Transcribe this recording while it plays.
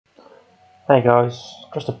Hey guys,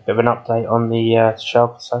 just a bit of an update on the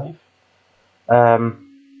Schalke save.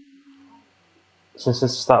 Since the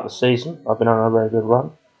start of the season, I've been on a very good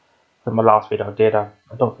run. In my last video I did, I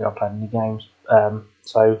don't think I played any games.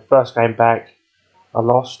 So first game back, I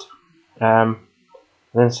lost. Then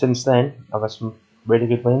since then, I've had some really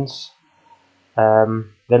good wins.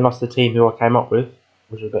 Then lost the team who I came up with,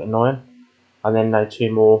 which was a bit annoying. And then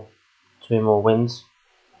two more wins.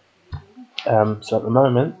 So at the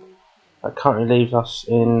moment, that currently leaves us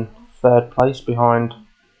in third place behind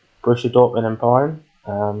Borussia Dortmund and Bayern.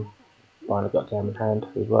 Bayern got a game in hand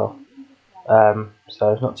as well.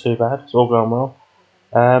 So it's not too bad. It's all going well.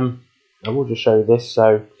 I will just show you this.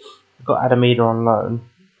 So I've got Adamida on loan,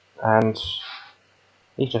 and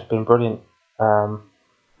he's just been brilliant. Yeah,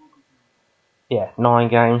 9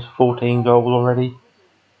 games, 14 goals already.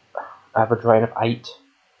 Average rating of 8.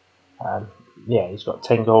 Yeah, he's got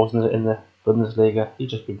 10 goals in the Bundesliga.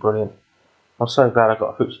 He's just been brilliant. I'm so glad I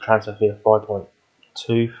got a future transfer fee of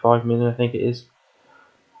 5.25 million, I think it is.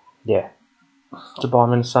 Yeah, to buy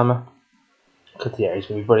him in the summer. Because yeah, he's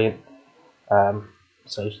going to be brilliant.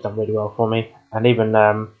 So he's done really well for me. And even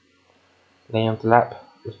Leon Delap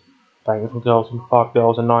was banging some goals, 5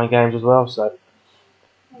 goals in 9 games as well. So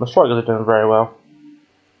my strikers are doing very well.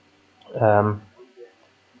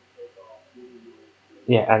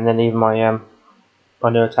 Yeah, and then even my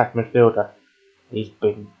new attack midfielder, he's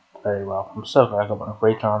been very well. I'm so glad I got my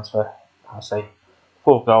free transfer. I say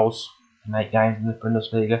 4 goals in 8 games in the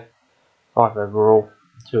Bundesliga, 5 overall,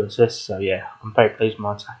 2 assists. So yeah, I'm very pleased with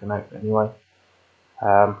my attacking outfit anyway.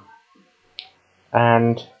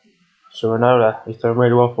 And Surinola, he's doing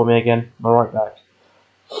really well for me again, my right back.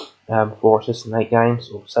 4 assists in 8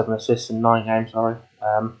 games, or 7 assists in 9 games, sorry.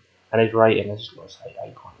 And his rating is, let's say,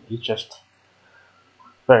 8. He's just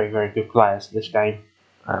very, very good players for this game.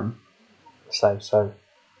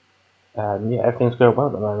 Yeah, everything's going well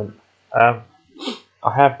at the moment. I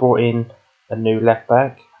have brought in a new left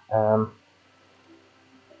back,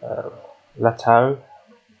 Latau.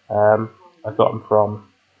 I got him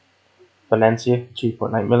from Valencia,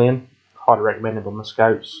 2.8 million. Highly recommended on my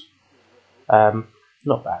scouts.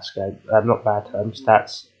 Not bad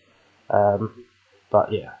stats.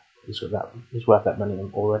 But yeah, he's worth that money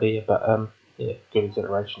already. But yeah, good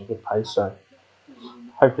acceleration, good pace. So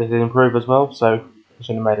hopefully he'll improve as well. So he's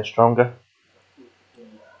only made us stronger.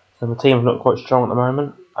 So my team's not quite strong at the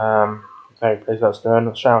moment. Very pleased that's going.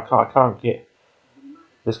 I can't get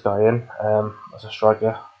this guy in as a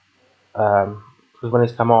striker because when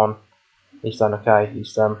he's come on, he's done okay.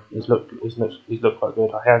 He's looked quite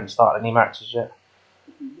good. I haven't started any matches yet,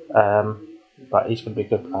 but he's going to be a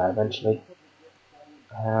good player eventually.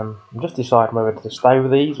 I'm just deciding whether to stay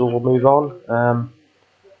with these or move on.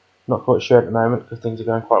 Not quite sure at the moment because things are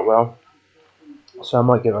going quite well, so I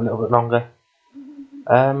might give it a little bit longer.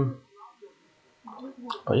 But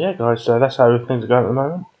yeah, guys, so that's how things are going at the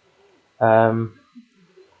moment. I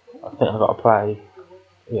think I've got to play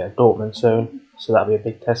Dortmund soon, so that'll be a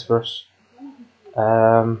big test for us.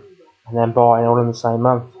 And then Bayern all in the same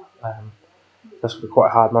month. That's going to be quite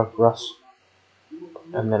a hard month for us.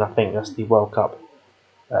 And then I think that's the World Cup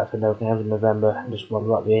for no games in November, and just one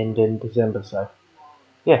right at the end in December. So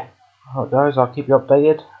yeah, alright guys, I'll keep you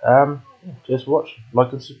updated. Cheers for watching,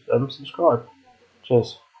 like and subscribe.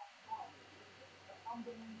 Cheers.